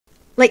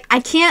like,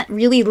 I can't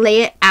really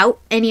lay it out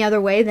any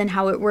other way than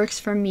how it works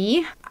for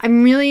me.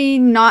 I'm really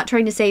not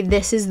trying to say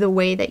this is the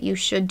way that you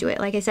should do it.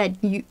 Like I said,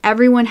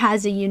 everyone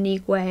has a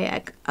unique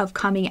way of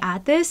coming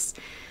at this.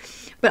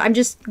 But I'm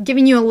just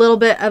giving you a little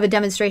bit of a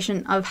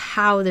demonstration of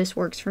how this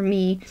works for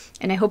me.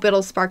 And I hope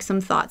it'll spark some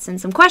thoughts and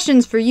some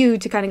questions for you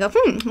to kind of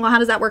go, well, how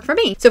does that work for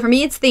me? So for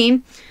me, it's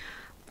theme.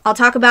 I'll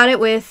talk about it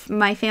with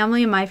my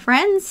family and my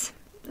friends.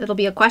 It'll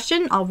be a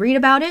question. I'll read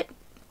about it.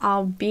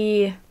 I'll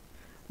be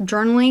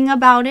journaling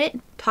about it,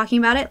 talking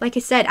about it. Like I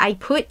said, I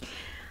put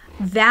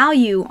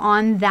value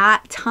on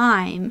that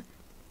time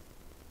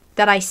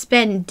that I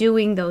spend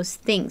doing those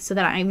things so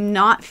that I'm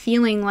not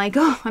feeling like,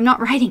 oh, I'm not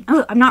writing.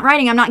 Oh, I'm not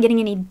writing. I'm not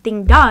getting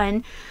anything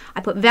done.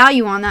 I put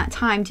value on that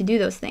time to do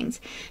those things.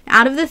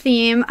 Out of the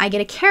theme, I get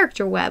a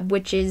character web,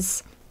 which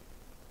is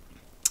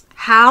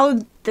how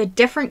the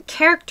different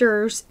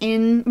characters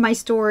in my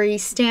story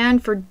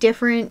stand for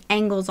different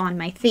angles on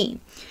my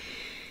theme.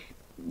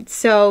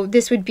 So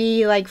this would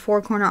be like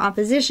four-corner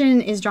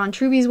opposition is John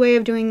Truby's way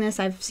of doing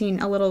this. I've seen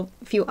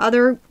few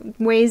other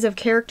ways of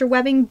character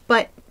webbing,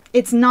 but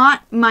it's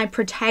not my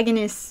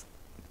protagonist's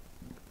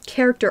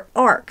character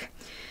arc.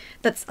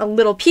 That's a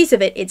little piece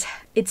of it.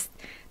 It's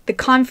the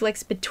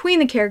conflicts between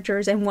the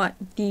characters and what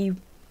the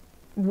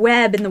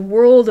web and the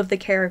world of the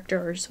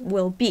characters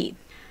will be.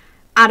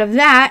 Out of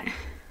that,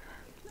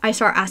 I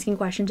start asking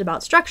questions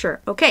about structure.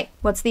 Okay,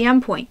 what's the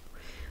end point?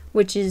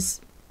 Which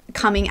is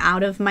coming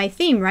out of my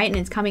theme, right? And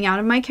it's coming out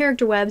of my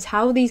character webs,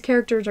 how these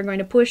characters are going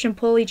to push and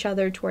pull each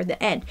other toward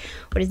the end.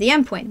 What is the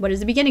end point? What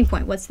is the beginning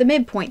point? What's the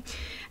midpoint?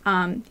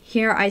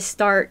 Here I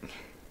start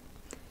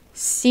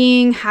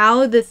seeing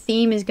how the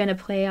theme is going to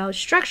play out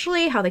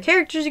structurally, how the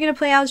characters are going to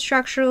play out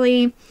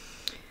structurally,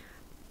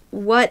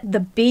 what the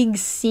big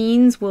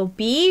scenes will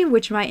be,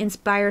 which might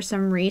inspire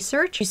some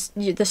research.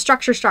 The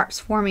structure starts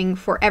forming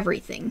for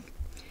everything.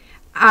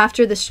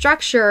 After the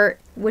structure,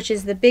 which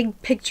is the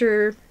big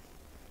picture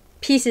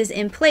pieces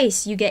in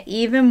place, you get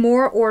even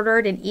more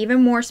ordered and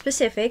even more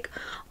specific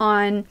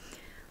on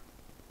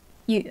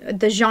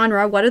the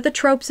genre. What are the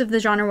tropes of the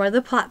genre? What are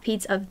the plot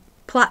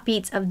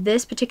beats of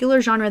this particular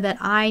genre that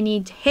I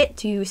need to hit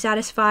to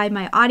satisfy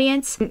my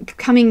audience?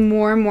 Becoming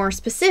more and more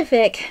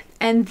specific,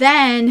 and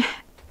then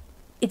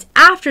it's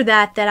after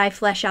that that I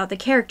flesh out the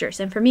characters.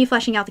 And for me,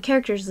 fleshing out the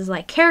characters is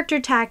like character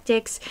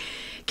tactics,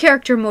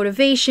 character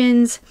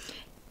motivations.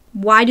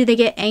 Why do they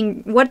get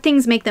angry? What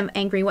things make them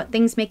angry? What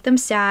things make them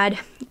sad?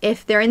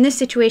 If they're in this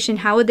situation,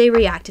 how would they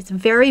react? It's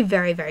very,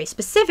 very, very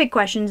specific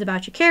questions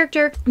about your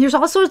character. There's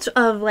all sorts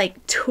of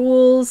like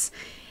tools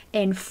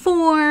and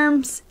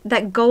forms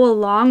that go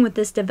along with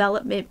this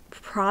development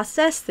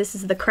process. This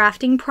is the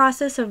crafting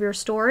process of your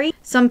story.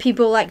 Some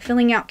people like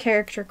filling out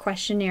character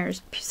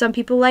questionnaires. Some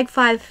people like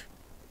five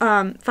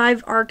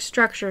arc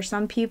structure.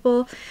 Some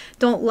people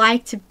don't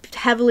like to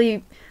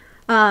heavily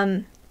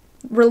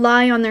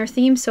rely on their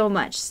theme so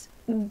much.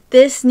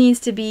 This needs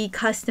to be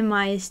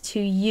customized to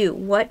you.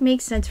 What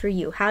makes sense for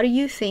you? How do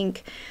you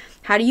think?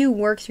 How do you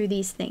work through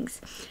these things?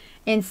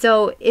 And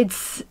so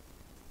it's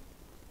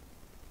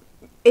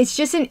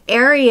just an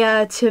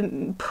area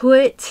to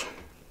put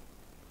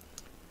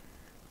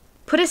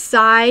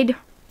aside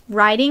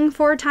writing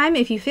for a time.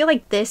 If you feel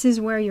like this is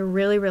where you're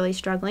really, really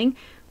struggling,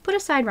 put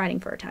aside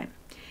writing for a time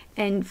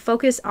and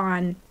focus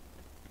on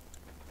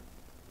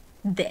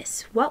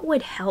this. What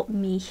would help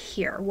me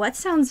here? What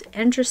sounds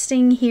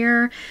interesting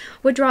here?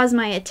 What draws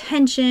my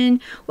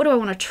attention? What do I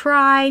want to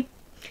try?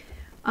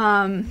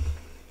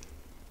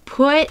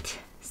 Put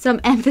some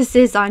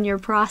emphasis on your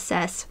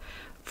process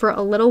for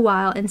a little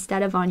while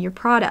instead of on your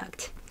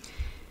product.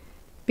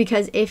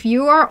 Because if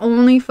you are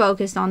only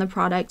focused on the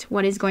product,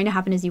 what is going to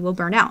happen is you will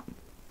burn out.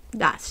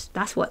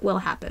 That's what will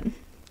happen.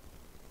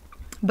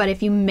 But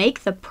if you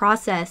make the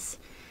process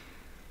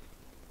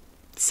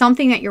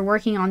something that you're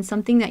working on,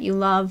 something that you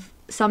love,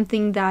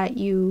 something that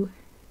you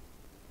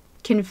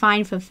can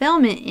find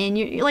fulfillment in,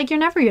 you're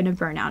never going to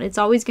burn out. It's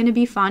always going to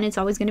be fun. It's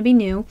always going to be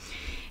new.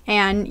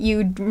 And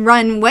you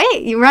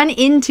run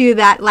into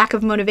that lack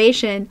of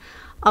motivation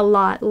a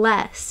lot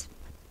less.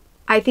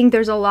 I think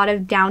there's a lot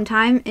of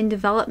downtime in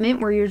development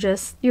where you're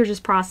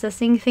just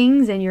processing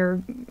things and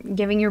you're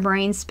giving your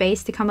brain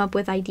space to come up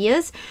with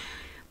ideas.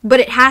 But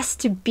it has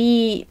to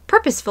be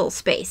purposeful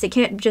space. It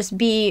can't just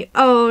be,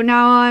 oh,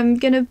 now I'm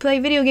going to play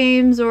video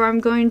games or I'm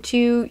going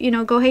to,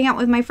 go hang out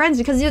with my friends,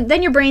 because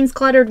then your brain's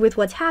cluttered with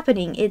what's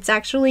happening. It's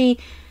actually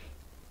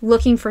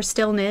looking for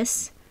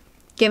stillness,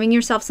 giving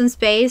yourself some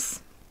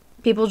space.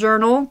 People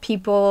journal,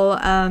 people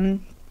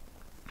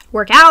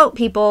work out,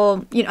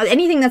 people,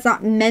 anything that's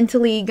not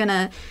mentally going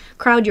to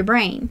crowd your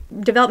brain.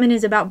 Development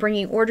is about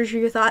bringing order to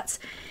your thoughts,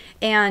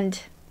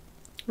 and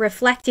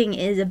reflecting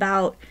is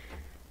about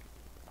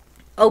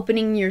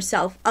opening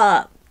yourself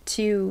up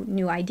to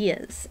new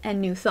ideas and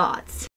new thoughts.